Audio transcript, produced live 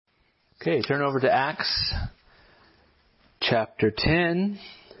Okay, turn over to Acts chapter 10,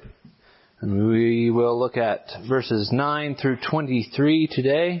 and we will look at verses 9 through 23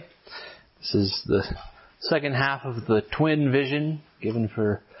 today. This is the second half of the twin vision given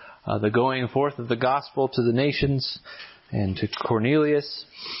for the going forth of the gospel to the nations and to Cornelius.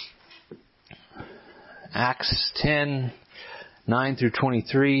 Acts 10, 9 through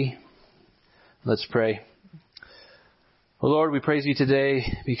 23. Let's pray. O Lord, we praise you today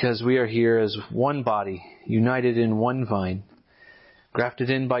because we are here as one body, united in one vine,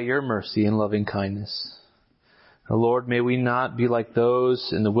 grafted in by your mercy and loving kindness. O Lord, may we not be like those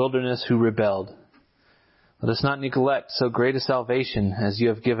in the wilderness who rebelled. Let us not neglect so great a salvation as you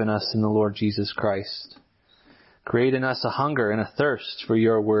have given us in the Lord Jesus Christ. Create in us a hunger and a thirst for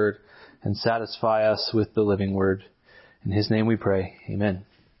your word and satisfy us with the living word. In his name we pray. Amen.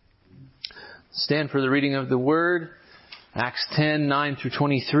 Stand for the reading of the word. Acts 10, 9 through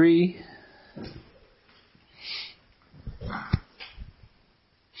 23.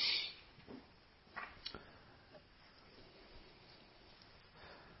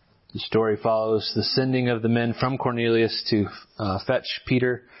 The story follows the sending of the men from Cornelius to fetch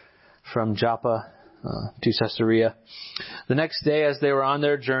Peter from Joppa to Caesarea. The next day, as they were on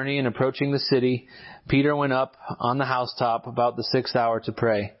their journey and approaching the city, Peter went up on the housetop about the 6th hour to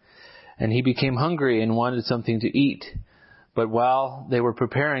pray. And he became hungry and wanted something to eat. But while they were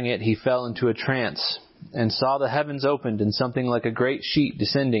preparing it, he fell into a trance and saw the heavens opened and something like a great sheet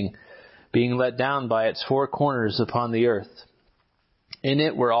descending, being let down by its four corners upon the earth. In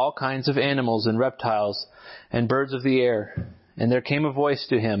it were all kinds of animals and reptiles and birds of the air. And there came a voice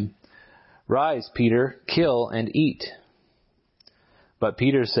to him, "Rise, Peter, kill and eat." But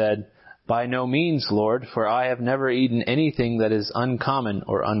Peter said, "By no means, Lord, for I have never eaten anything that is common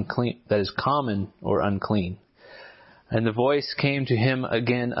or unclean. And the voice came to him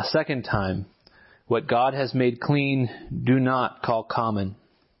again a second time, "What God has made clean, do not call common."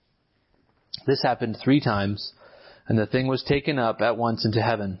 This happened 3 times, and the thing was taken up at once into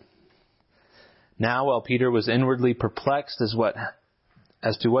heaven. Now, while Peter was inwardly perplexed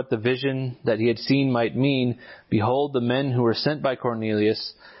as to what the vision that he had seen might mean, behold, the men who were sent by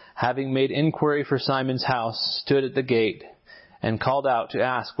Cornelius, having made inquiry for Simon's house, stood at the gate and called out to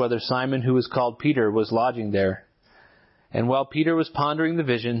ask whether Simon, who was called Peter, was lodging there. And while Peter was pondering the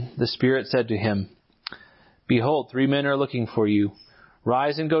vision, the Spirit said to him, "Behold, 3 men are looking for you.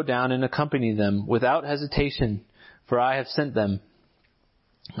 Rise and go down and accompany them without hesitation, for I have sent them."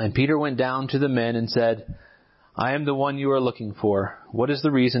 And Peter went down to the men and said, "I am the one you are looking for. What is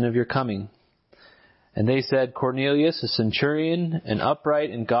the reason of your coming?" And they said, "Cornelius, a centurion, an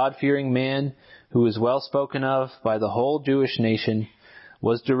upright and God-fearing man, who is well spoken of by the whole Jewish nation,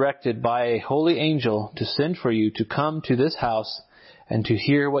 was directed by a holy angel to send for you to come to this house and to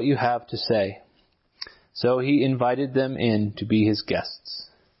hear what you have to say." So he invited them in to be his guests.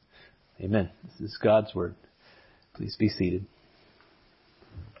 Amen. This is God's word. Please be seated.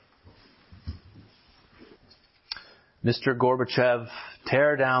 Mr. Gorbachev,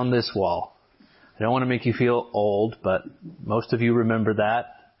 tear down this wall. I don't want to make you feel old, but most of you remember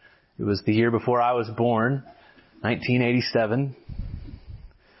that. It was the year before I was born, 1987.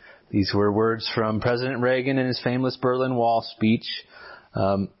 These were words from President Reagan in his famous Berlin Wall speech.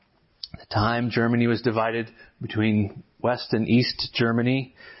 At the time, Germany was divided between West and East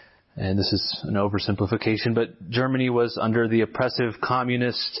Germany. And this is an oversimplification, but Germany was under the oppressive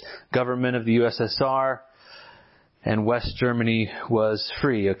communist government of the USSR. And West Germany was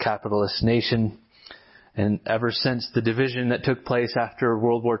free, a capitalist nation. And ever since the division that took place after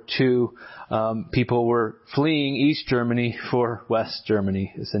World War II, people were fleeing East Germany for West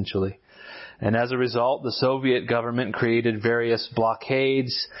Germany, essentially. And as a result, the Soviet government created various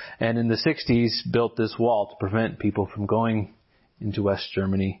blockades and in the 60s built this wall to prevent people from going into West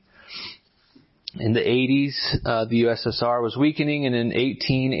Germany. In the 80s, the USSR was weakening, and in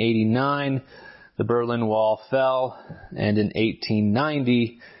 1889, the Berlin Wall fell, and in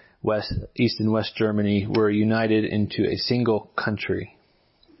 1890, East and West Germany were united into a single country.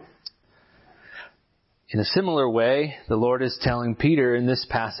 In a similar way, the Lord is telling Peter in this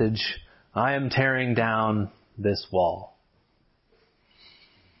passage, "I am tearing down this wall."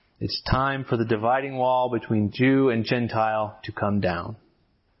 It's time for the dividing wall between Jew and Gentile to come down.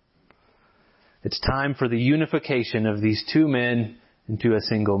 It's time for the unification of these 2 men into a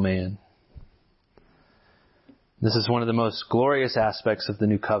single man. This is one of the most glorious aspects of the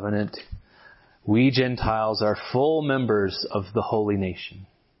new covenant. We Gentiles are full members of the holy nation.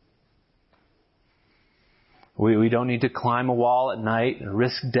 We don't need to climb a wall at night, or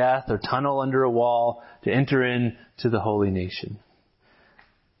risk death, or tunnel under a wall to enter into the holy nation.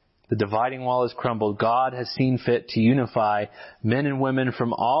 The dividing wall has crumbled. God has seen fit to unify men and women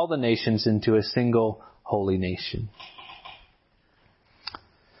from all the nations into a single holy nation.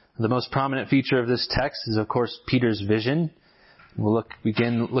 The most prominent feature of this text is, of course, Peter's vision. We'll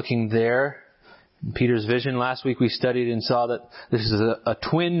begin looking there. In Peter's vision, last week we studied and saw that this is a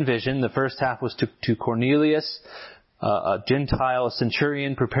twin vision. The first half was to Cornelius, a Gentile, a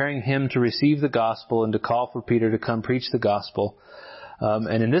centurion, preparing him to receive the gospel and to call for Peter to come preach the gospel.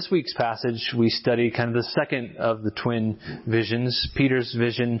 And in this week's passage, we study kind of the second of the twin visions, Peter's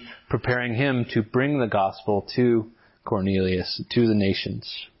vision, preparing him to bring the gospel to Cornelius, to the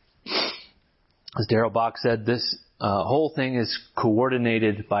nations. As Darrell Bach said, this whole thing is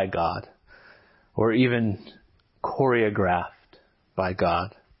coordinated by God, or even choreographed by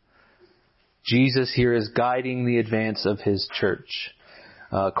God. Jesus here is guiding the advance of his church.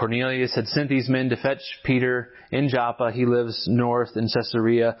 Cornelius had sent these men to fetch Peter in Joppa. He lives north in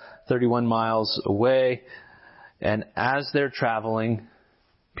Caesarea, 31 miles away. And as they're traveling,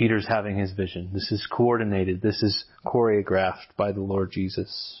 Peter's having his vision. This is coordinated. This is choreographed by the Lord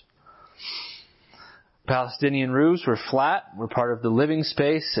Jesus. Palestinian roofs were flat, were part of the living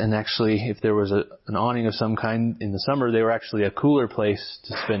space, and actually, if there was an awning of some kind in the summer, they were actually a cooler place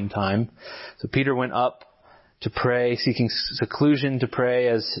to spend time. So Peter went up to pray, seeking seclusion to pray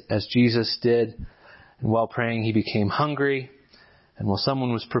as Jesus did. And while praying, he became hungry. And while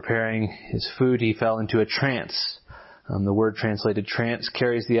someone was preparing his food, he fell into a trance. The word translated trance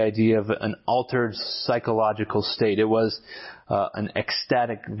carries the idea of an altered psychological state. It was an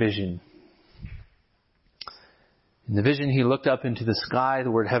ecstatic vision. In the vision, he looked up into the sky.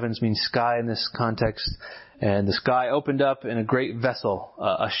 The word heavens means sky in this context. And the sky opened up and a great vessel,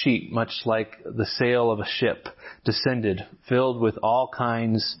 a sheet, much like the sail of a ship, descended, filled with all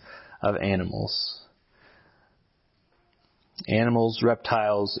kinds of animals. Animals,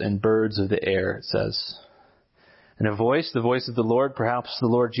 reptiles, and birds of the air, it says. And a voice, the voice of the Lord, perhaps the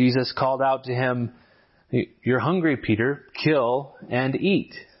Lord Jesus, called out to him, "You're hungry, Peter. Kill and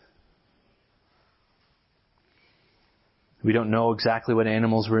eat." We don't know exactly what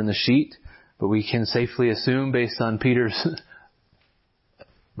animals were in the sheet, but we can safely assume, based on Peter's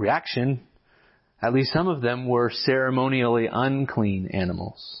reaction, at least some of them were ceremonially unclean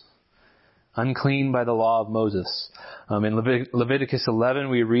animals. Unclean by the law of Moses. In Leviticus 11,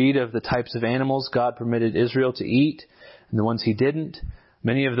 we read of the types of animals God permitted Israel to eat, and the ones he didn't.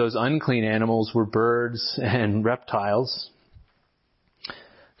 Many of those unclean animals were birds and reptiles.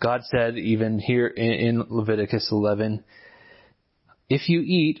 God said, even here in Leviticus 11, "If you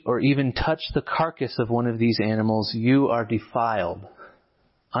eat or even touch the carcass of one of these animals, you are defiled,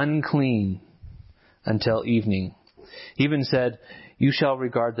 unclean until evening." He even said, "You shall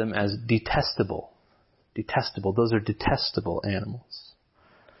regard them as detestable." Detestable. Those are detestable animals.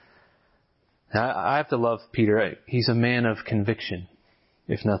 Now, I have to love Peter. He's a man of conviction,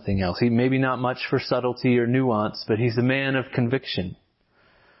 if nothing else. He maybe not much for subtlety or nuance, but he's a man of conviction.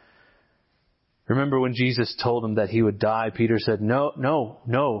 Remember when Jesus told him that he would die, Peter said, no.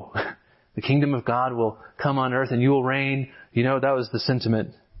 The kingdom of God will come on earth and you will reign. You know, that was the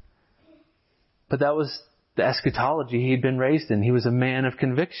sentiment. But that was the eschatology he'd been raised in. He was a man of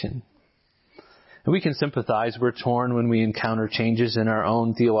conviction. And we can sympathize. We're torn when we encounter changes in our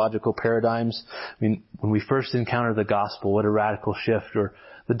own theological paradigms. I mean, when we first encounter the gospel, what a radical shift, or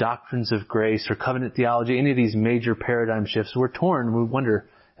the doctrines of grace or covenant theology, any of these major paradigm shifts, we're torn. We wonder,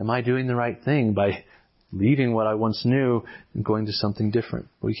 am I doing the right thing by leaving what I once knew and going to something different?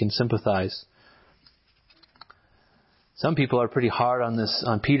 We can sympathize. Some people are pretty hard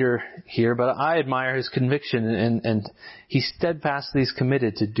on Peter here, but I admire his conviction, and he steadfastly is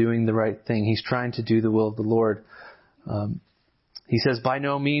committed to doing the right thing. He's trying to do the will of the Lord. He says, "By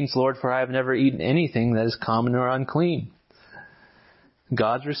no means, Lord, for I have never eaten anything that is common or unclean."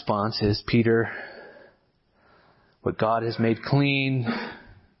 God's response is, "Peter, what God has made clean,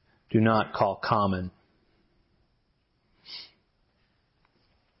 do not call common."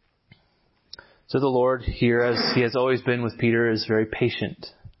 So the Lord here, as he has always been with Peter, is very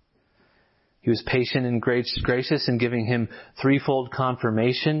patient. He was patient and gracious in giving him threefold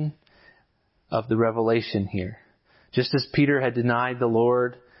confirmation of the revelation here. Just as Peter had denied the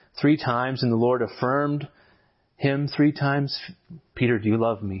Lord 3 times and the Lord affirmed him 3 times, "Peter, do you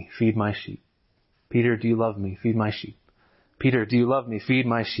love me? Feed my sheep. Peter, do you love me? Feed my sheep. Peter, do you love me? Feed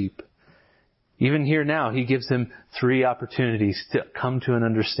my sheep." Even here now, he gives him 3 opportunities to come to an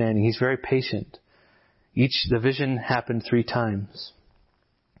understanding. He's very patient. The vision happened 3 times.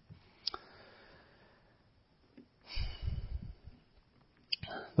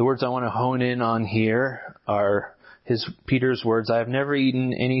 The words I want to hone in on here are Peter's words, I have never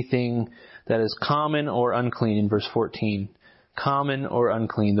eaten anything that is common or unclean, in verse 14. Common or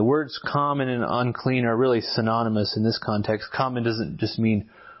unclean. The words common and unclean are really synonymous in this context. Common doesn't just mean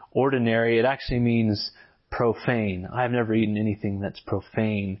ordinary. It actually means profane. I have never eaten anything that's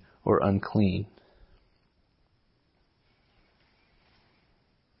profane or unclean.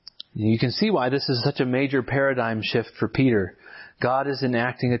 You can see why this is such a major paradigm shift for Peter. God is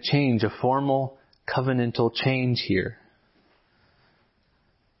enacting a change, a formal covenantal change here.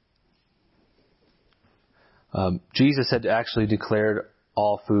 Jesus had actually declared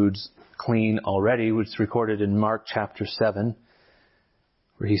all foods clean already, which is recorded in Mark chapter 7,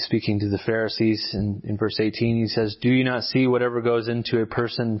 where he's speaking to the Pharisees. In verse 18, he says, "Do you not see whatever goes into a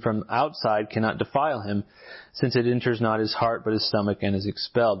person from outside cannot defile him, since it enters not his heart but his stomach and is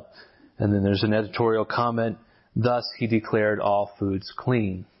expelled?" And then there's an editorial comment, "Thus he declared all foods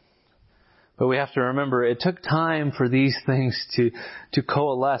clean." But we have to remember, it took time for these things to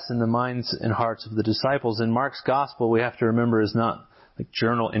coalesce in the minds and hearts of the disciples. In Mark's gospel, we have to remember, is not like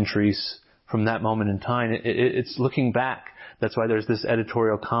journal entries from that moment in time. It's looking back. That's why there's this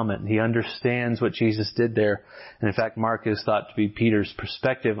editorial comment. He understands what Jesus did there. And in fact, Mark is thought to be Peter's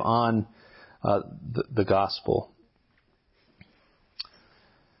perspective on the gospel.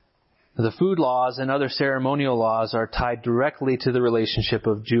 The food laws and other ceremonial laws are tied directly to the relationship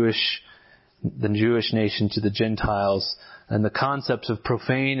of the Jewish nation to the Gentiles. And the concepts of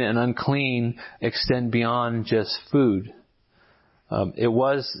profane and unclean extend beyond just food. It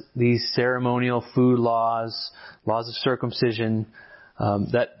was these ceremonial food laws of circumcision,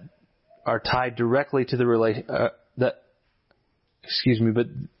 that are tied directly to the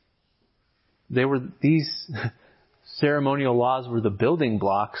these ceremonial laws were the building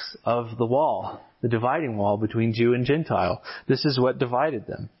blocks of the wall, the dividing wall between Jew and Gentile. This is what divided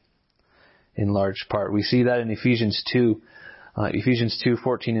them in large part. We see that in Ephesians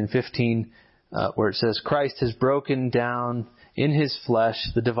 2:14 and 15, where it says, "Christ has broken down in his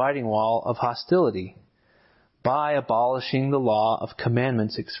flesh the dividing wall of hostility by abolishing the law of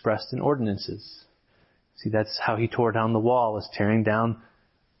commandments expressed in ordinances." See, that's how he tore down the wall, was tearing down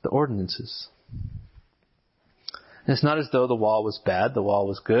the ordinances. And it's not as though the wall was bad. The wall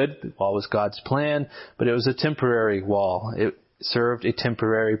was good. The wall was God's plan, but it was a temporary wall. It served a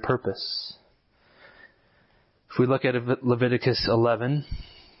temporary purpose. If we look at Leviticus 11,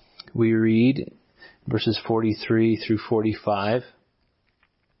 we read verses 43 through 45.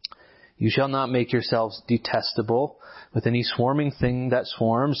 "You shall not make yourselves detestable with any swarming thing that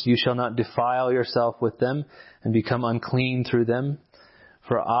swarms. You shall not defile yourself with them and become unclean through them.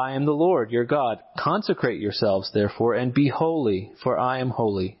 For I am the Lord your God. Consecrate yourselves, therefore, and be holy, for I am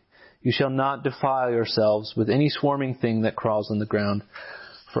holy. You shall not defile yourselves with any swarming thing that crawls on the ground.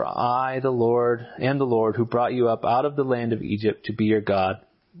 For I, the Lord, am the Lord who brought you up out of the land of Egypt to be your God.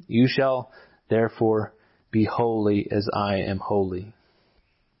 You shall therefore be holy as I am holy."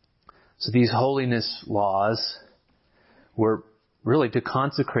 So these holiness laws were really to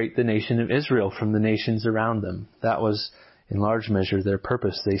consecrate the nation of Israel from the nations around them. That was in large measure their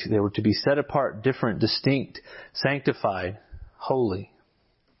purpose. They were to be set apart, different, distinct, sanctified, holy.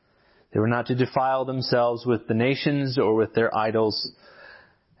 They were not to defile themselves with the nations or with their idols.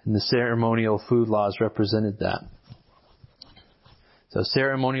 And the ceremonial food laws represented that. So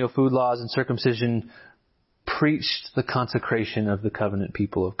ceremonial food laws and circumcision preached the consecration of the covenant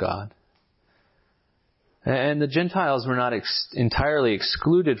people of God. And the Gentiles were not entirely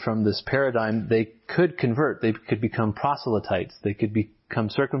excluded from this paradigm. They could convert. They could become proselytes. They could become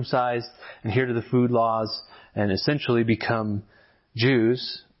circumcised, adhere to the food laws, and essentially become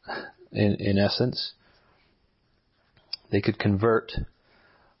Jews, in essence. They could convert.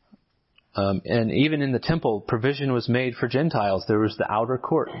 And even in the temple, provision was made for Gentiles. There was the outer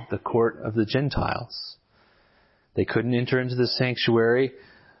court, the court of the Gentiles. They couldn't enter into the sanctuary,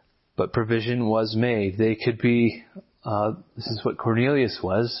 but provision was made. They could be, this is what Cornelius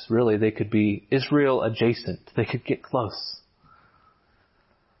was, really. They could be Israel adjacent. They could get close.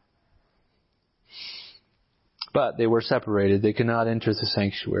 But they were separated. They could not enter the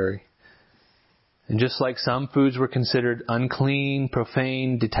sanctuary. And just like some foods were considered unclean,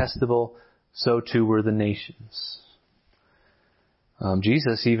 profane, detestable, so too were the nations.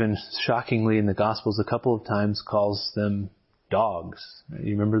 Jesus, even shockingly in the Gospels a couple of times, calls them dogs.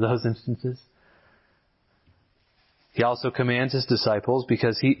 You remember those instances? He also commands his disciples,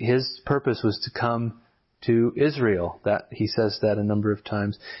 because his purpose was to come to Israel. That he says that a number of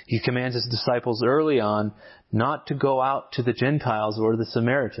times. He commands his disciples early on not to go out to the Gentiles or the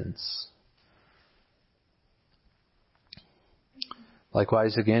Samaritans.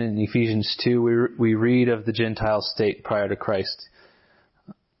 Likewise, again, in Ephesians 2, we read of the Gentile state prior to Christ.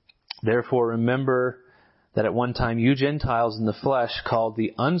 Therefore, remember that at one time you Gentiles in the flesh, called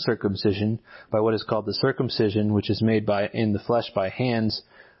the uncircumcision by what is called the circumcision, which is made in the flesh by hands,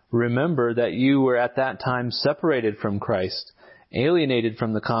 remember that you were at that time separated from Christ, alienated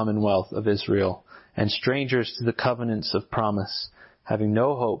from the commonwealth of Israel, and strangers to the covenants of promise, having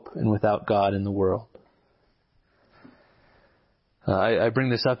no hope and without God in the world. I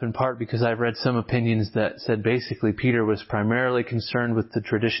bring this up in part because I've read some opinions that said basically Peter was primarily concerned with the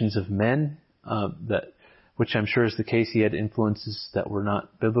traditions of men, which I'm sure is the case. He had influences that were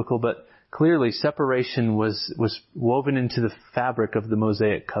not biblical, but clearly separation was woven into the fabric of the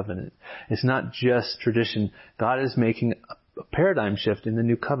Mosaic covenant. It's not just tradition. God is making a paradigm shift in the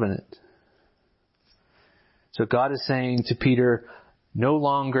new covenant. So God is saying to Peter, no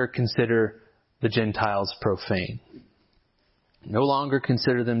longer consider the Gentiles profane. No longer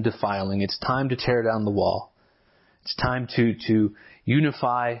consider them defiling. It's time to tear down the wall. It's time to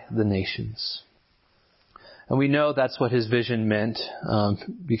unify the nations. And we know that's what his vision meant,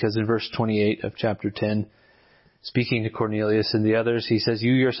 because in verse 28 of chapter 10, speaking to Cornelius and the others, he says,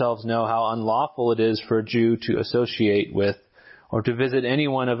 you yourselves know how unlawful it is for a Jew to associate with or to visit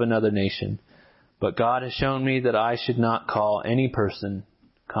anyone of another nation. But God has shown me that I should not call any person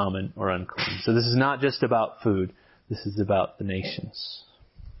common or unclean. So this is not just about food. This is about the nations.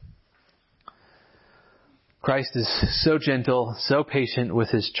 Christ is so gentle, so patient with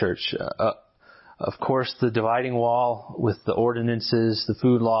his church. Of course, the dividing wall with the ordinances, the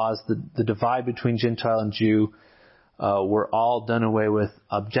food laws, the divide between Gentile and Jew were all done away with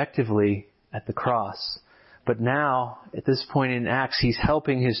objectively at the cross. But now, at this point in Acts, he's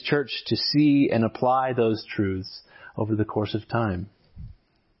helping his church to see and apply those truths over the course of time.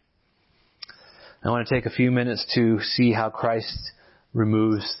 I want to take a few minutes to see how Christ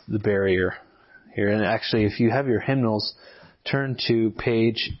removes the barrier here. And actually, if you have your hymnals, turn to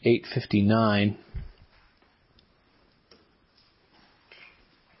page 859.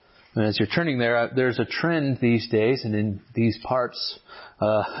 And as you're turning there's a trend these days and in these parts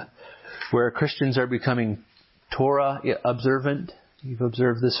where Christians are becoming Torah observant. You've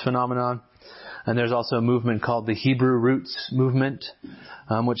observed this phenomenon. And there's also a movement called the Hebrew Roots movement,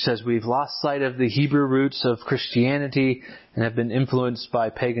 which says we've lost sight of the Hebrew roots of Christianity and have been influenced by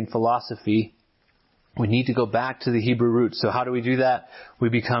pagan philosophy. We need to go back to the Hebrew roots. So how do we do that? We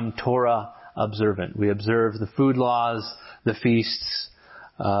become Torah observant. We observe the food laws, the feasts.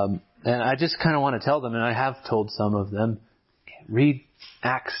 And I just kind of want to tell them, and I have told some of them, read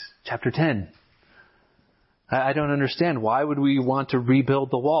Acts chapter 10. I don't understand. Why would we want to rebuild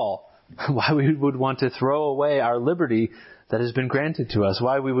the wall? Why we would want to throw away our liberty that has been granted to us?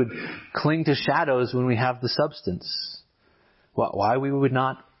 Why we would cling to shadows when we have the substance? Why we would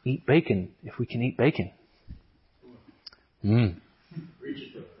not eat bacon if we can eat bacon?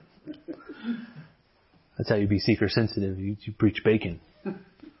 That's how you be seeker sensitive. You preach bacon.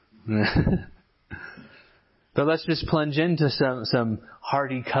 But let's just plunge into some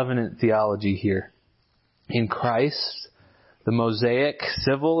hardy covenant theology here. In Christ, the Mosaic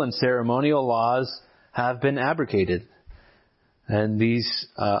civil and ceremonial laws have been abrogated. And these,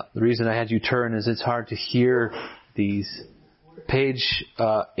 the reason I had you turn is it's hard to hear these. Page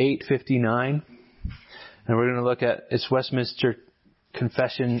 859. And we're going to look at, it's Westminster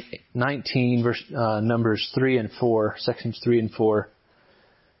Confession 19, verse, numbers 3 and 4, sections 3 and 4.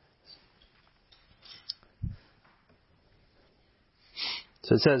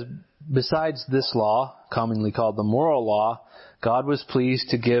 So it says, besides this law, commonly called the moral law, God was pleased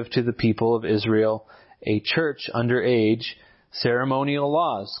to give to the people of Israel a church under age, ceremonial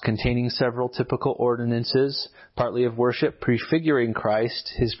laws containing several typical ordinances, partly of worship, prefiguring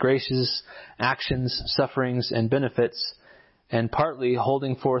Christ, his graces, actions, sufferings, and benefits, and partly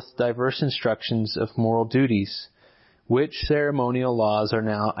holding forth diverse instructions of moral duties, which ceremonial laws are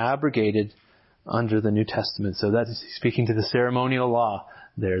now abrogated under the New Testament. So that is speaking to the ceremonial law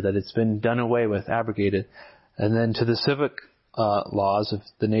there, that it's been done away with, abrogated. And then to the civic laws of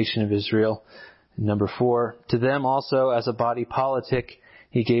the nation of Israel. Number 4, to them also as a body politic,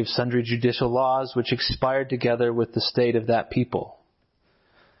 he gave sundry judicial laws which expired together with the state of that people,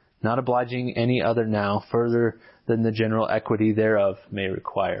 not obliging any other now further than the general equity thereof may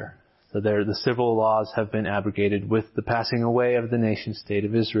require. So there, the civil laws have been abrogated with the passing away of the nation state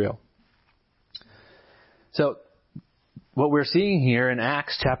of Israel. So what we're seeing here in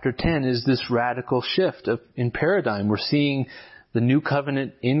Acts chapter 10 is this radical shift in paradigm. We're seeing the new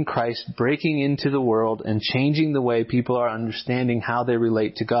covenant in Christ breaking into the world and changing the way people are understanding how they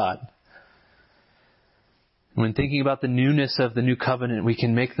relate to God. When thinking about the newness of the new covenant, we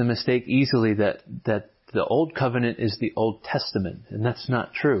can make the mistake easily that the old covenant is the Old Testament, and that's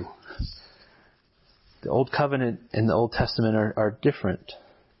not true. The Old Covenant and the Old Testament are different.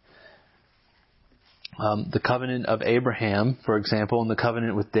 The covenant of Abraham, for example, and the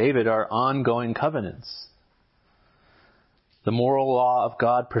covenant with David are ongoing covenants. The moral law of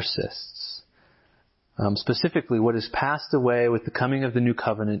God persists. Specifically, what is passed away with the coming of the new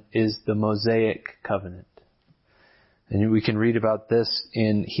covenant is the Mosaic covenant. And we can read about this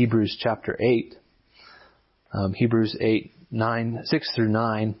in Hebrews chapter 8. Hebrews 6 through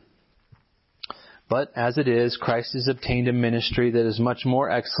 9. But as it is, Christ has obtained a ministry that is much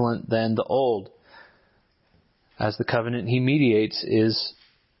more excellent than the old, as the covenant he mediates is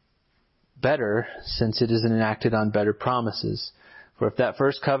better, since it is enacted on better promises. For if that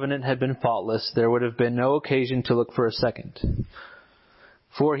first covenant had been faultless, there would have been no occasion to look for a second.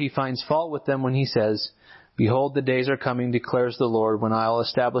 For he finds fault with them when he says, Behold, the days are coming, declares the Lord, when I will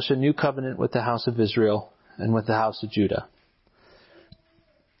establish a new covenant with the house of Israel and with the house of Judah.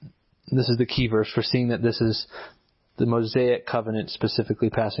 This is the key verse for seeing that this is the Mosaic covenant specifically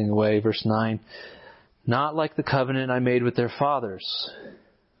passing away. Verse 9, not like the covenant I made with their fathers.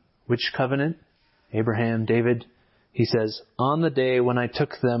 Which covenant? Abraham, David. He says, on the day when I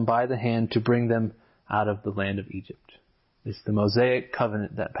took them by the hand to bring them out of the land of Egypt. It's the Mosaic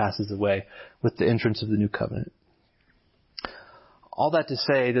covenant that passes away with the entrance of the new covenant. All that to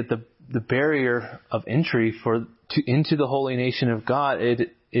say that the barrier of entry into the holy nation of God,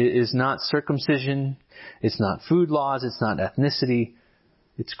 it is not circumcision, it's not food laws, it's not ethnicity,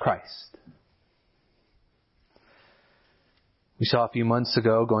 it's Christ. We saw a few months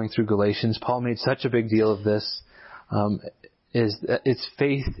ago, going through Galatians, Paul made such a big deal of this. It's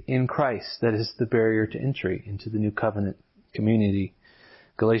faith in Christ that is the barrier to entry into the new covenant community.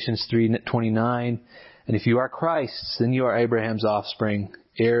 Galatians 3:29, and if you are Christ's, then you are Abraham's offspring,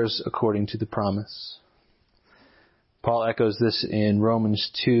 heirs according to the promise. Paul echoes this in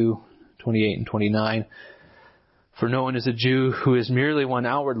Romans 2:28 and 29. For no one is a Jew who is merely one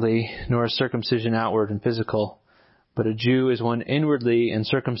outwardly, nor is circumcision outward and physical. But a Jew is one inwardly, and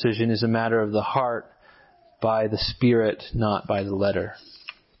circumcision is a matter of the heart, by the Spirit, not by the letter.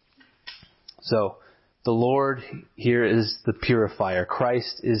 So, the Lord here is the purifier.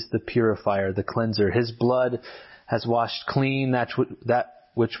 Christ is the purifier, the cleanser. His blood has washed clean that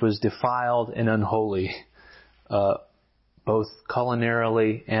which was defiled and unholy, both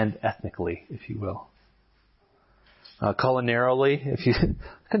culinarily and ethnically, if you will. Culinarily, I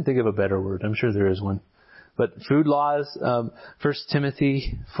couldn't think of a better word. I'm sure there is one. But food laws, 1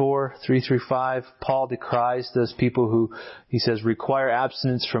 Timothy 4:3-5, Paul decries those people who, he says, require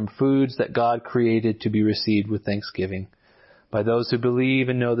abstinence from foods that God created to be received with thanksgiving by those who believe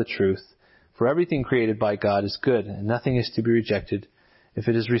and know the truth. For everything created by God is good, and nothing is to be rejected if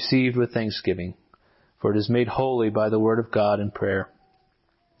it is received with thanksgiving. For it is made holy by the word of God and prayer.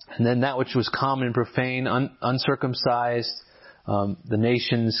 And then that which was common and profane, uncircumcised, the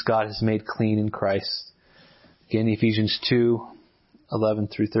nations God has made clean in Christ. Again, Ephesians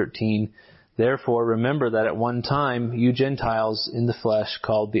 2:11-13. Therefore, remember that at one time you Gentiles in the flesh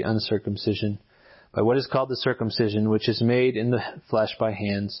called the uncircumcision by what is called the circumcision, which is made in the flesh by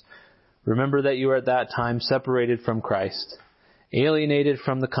hands. Remember that you were at that time separated from Christ, alienated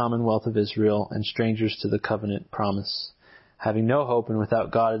from the commonwealth of Israel, and strangers to the covenant promise, having no hope and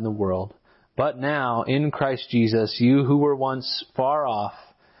without God in the world. But now, in Christ Jesus, you who were once far off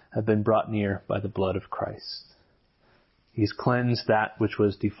have been brought near by the blood of Christ. He's cleansed that which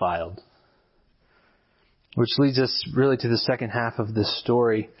was defiled. Which leads us really to the second half of this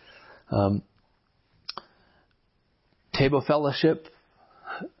story. Table fellowship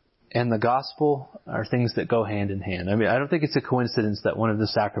and the gospel are things that go hand in hand. I mean, I don't think it's a coincidence that one of the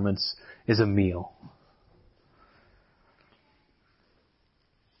sacraments is a meal.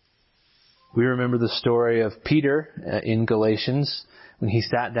 We remember the story of Peter in Galatians when he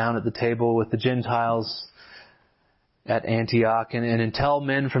sat down at the table with the Gentiles at Antioch, and until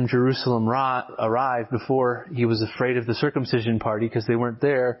men from Jerusalem arrived, before he was afraid of the circumcision party because they weren't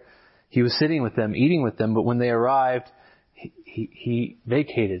there, he was sitting with them, eating with them, but when they arrived, he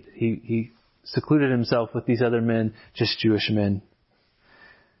vacated. He secluded himself with these other men, just Jewish men.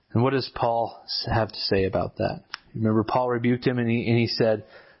 And what does Paul have to say about that? Remember, Paul rebuked him and he said,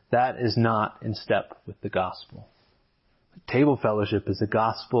 that is not in step with the gospel. Table fellowship is a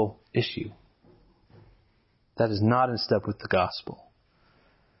gospel issue. That is not in step with the gospel.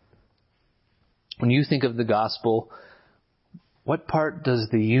 When you think of the gospel, what part does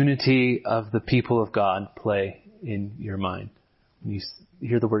the unity of the people of God play in your mind when you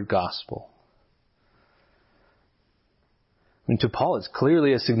hear the word gospel? mean, to Paul, it's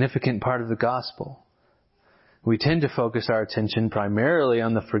clearly a significant part of the gospel. We tend to focus our attention primarily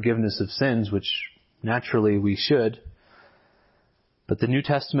on the forgiveness of sins, which naturally we should. But the New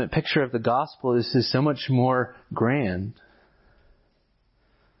Testament picture of the gospel is so much more grand.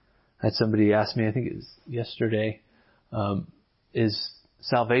 I had somebody ask me, I think it was yesterday, is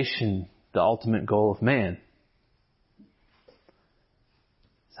salvation the ultimate goal of man?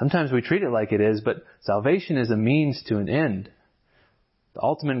 Sometimes we treat it like it is, but salvation is a means to an end. The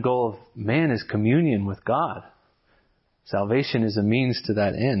ultimate goal of man is communion with God. Salvation is a means to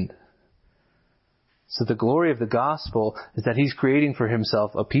that end. So the glory of the gospel is that He's creating for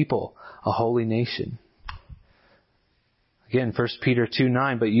Himself a people, a holy nation. Again, 1 Peter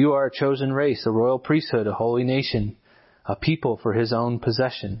 2:9, but you are a chosen race, a royal priesthood, a holy nation, a people for His own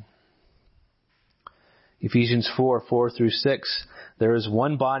possession. Ephesians 4:4-6, there is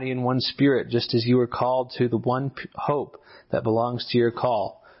one body and one spirit, just as you were called to the one hope that belongs to your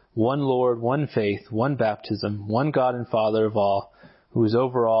call. One Lord, one faith, one baptism, one God and Father of all, who is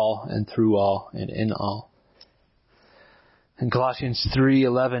over all and through all and in all. In Colossians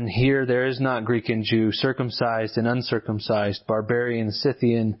 3:11, here there is not Greek and Jew, circumcised and uncircumcised, barbarian,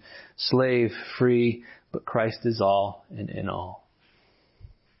 Scythian, slave, free, but Christ is all and in all.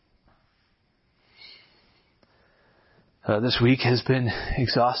 This week has been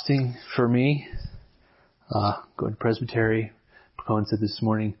exhausting for me. Going to Presbytery, Cohen said this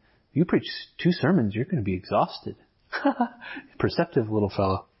morning, you preach 2 sermons, you're going to be exhausted. Perceptive little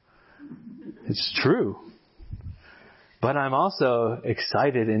fellow. It's true. But I'm also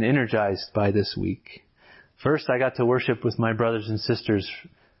excited and energized by this week. First, I got to worship with my brothers and sisters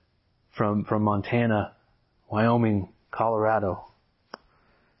from Montana, Wyoming, Colorado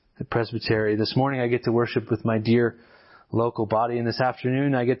at Presbytery. This morning I get to worship with my dear local body, and this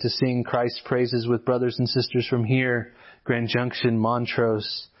afternoon I get to sing Christ's praises with brothers and sisters from here, Grand Junction,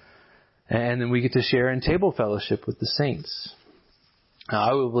 Montrose, and then we get to share in table fellowship with the saints. Now,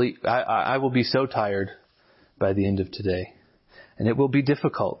 I will be so tired by the end of today, and it will be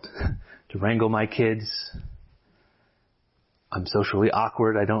difficult to wrangle my kids. I'm socially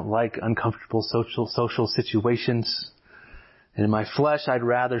awkward. I don't like uncomfortable social situations. And in my flesh, I'd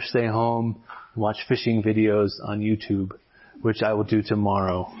rather stay home and watch fishing videos on YouTube, which I will do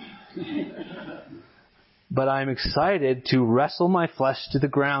tomorrow. But I'm excited to wrestle my flesh to the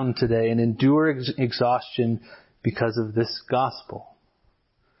ground today and endure exhaustion because of this gospel.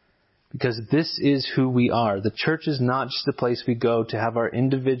 Because this is who we are. The church is not just a place we go to have our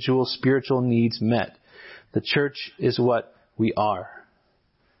individual spiritual needs met. The church is what we are.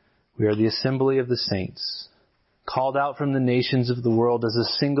 We are the assembly of the saints, called out from the nations of the world as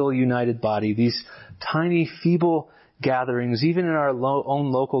a single united body. These tiny, feeble gatherings, even in our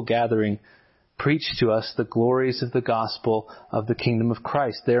own local gathering, preach to us the glories of the gospel of the kingdom of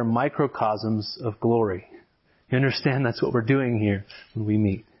Christ. They are microcosms of glory. You understand that's what we're doing here when we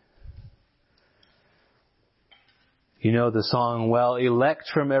meet. You know the song well, elect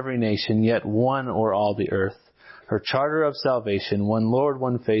from every nation, yet one o'er all the earth. Her charter of salvation, one Lord,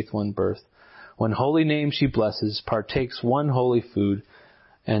 one faith, one birth. One holy name she blesses, partakes one holy food,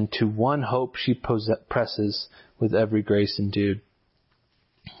 and to one hope she presses with every grace endued.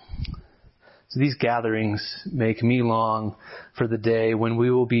 So these gatherings make me long for the day when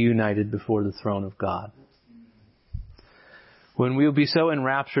we will be united before the throne of God. When we will be so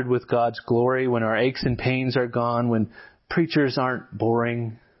enraptured with God's glory, when our aches and pains are gone, when preachers aren't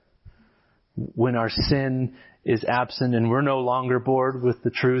boring, when our sin is absent and we're no longer bored with the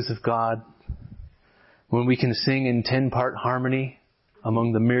truths of God, when we can sing in 10-part harmony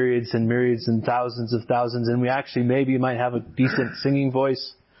among the myriads and myriads and thousands of thousands, and we actually maybe might have a decent singing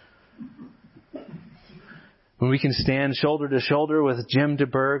voice. When we can stand shoulder to shoulder with Jim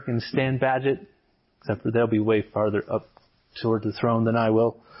DeBerg and Stan Badgett, except for they'll be way farther up toward the throne than I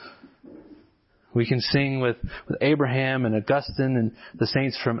will. We can sing with Abraham and Augustine and the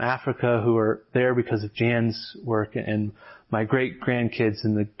saints from Africa who are there because of Jan's work, and my great-grandkids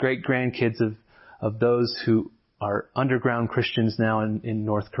and the great-grandkids of those who are underground Christians now in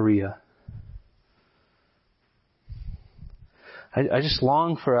North Korea. I just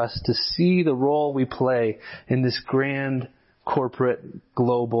long for us to see the role we play in this grand, corporate,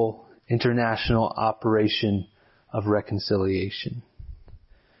 global, international operation of reconciliation.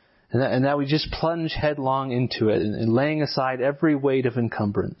 And that we just plunge headlong into it and laying aside every weight of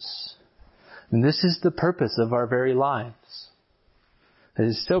encumbrance. And this is the purpose of our very lives. It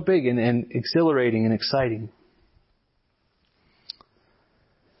is so big and exhilarating and exciting.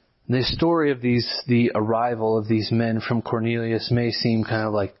 The story of the arrival of these men from Cornelius may seem kind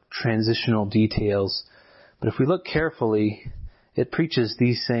of like transitional details. But if we look carefully, it preaches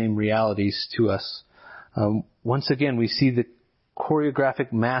these same realities to us. Once again, we see the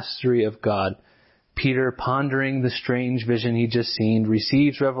choreographic mastery of God. Peter, pondering the strange vision he just seen,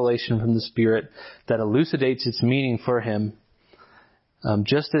 receives revelation from the Spirit that elucidates its meaning for him,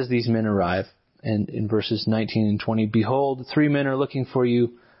 just as these men arrive. And in verses 19 and 20, behold, 3 men are looking for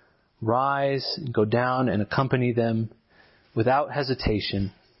you. Rise and go down and accompany them without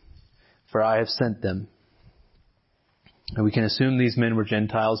hesitation, for I have sent them. And we can assume these men were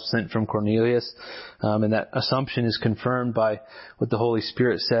Gentiles sent from Cornelius, and that assumption is confirmed by what the Holy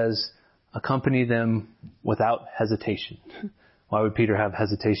Spirit says, accompany them without hesitation. Why would Peter have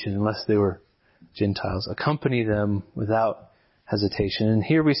hesitation unless they were Gentiles? Accompany them without hesitation. And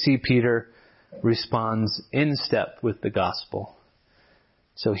here we see Peter responds in step with the gospel.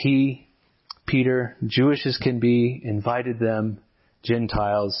 So he, Peter, Jewish as can be, invited them,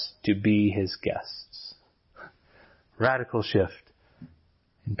 Gentiles, to be his guests. Radical shift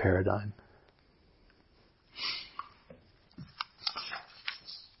in paradigm.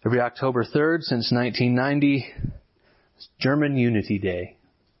 Every October 3rd since 1990, it's German Unity Day.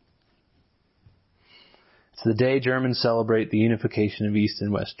 It's the day Germans celebrate the unification of East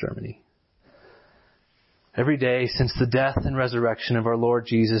and West Germany. Every day since the death and resurrection of our Lord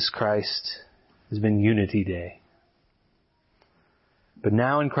Jesus Christ has been Unity Day. But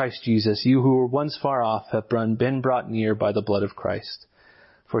now in Christ Jesus, you who were once far off have been brought near by the blood of Christ.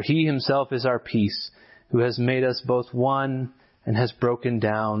 For he himself is our peace, who has made us both one and has broken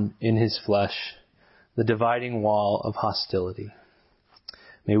down in his flesh the dividing wall of hostility.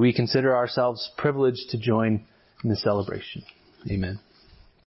 May we consider ourselves privileged to join in the celebration. Amen.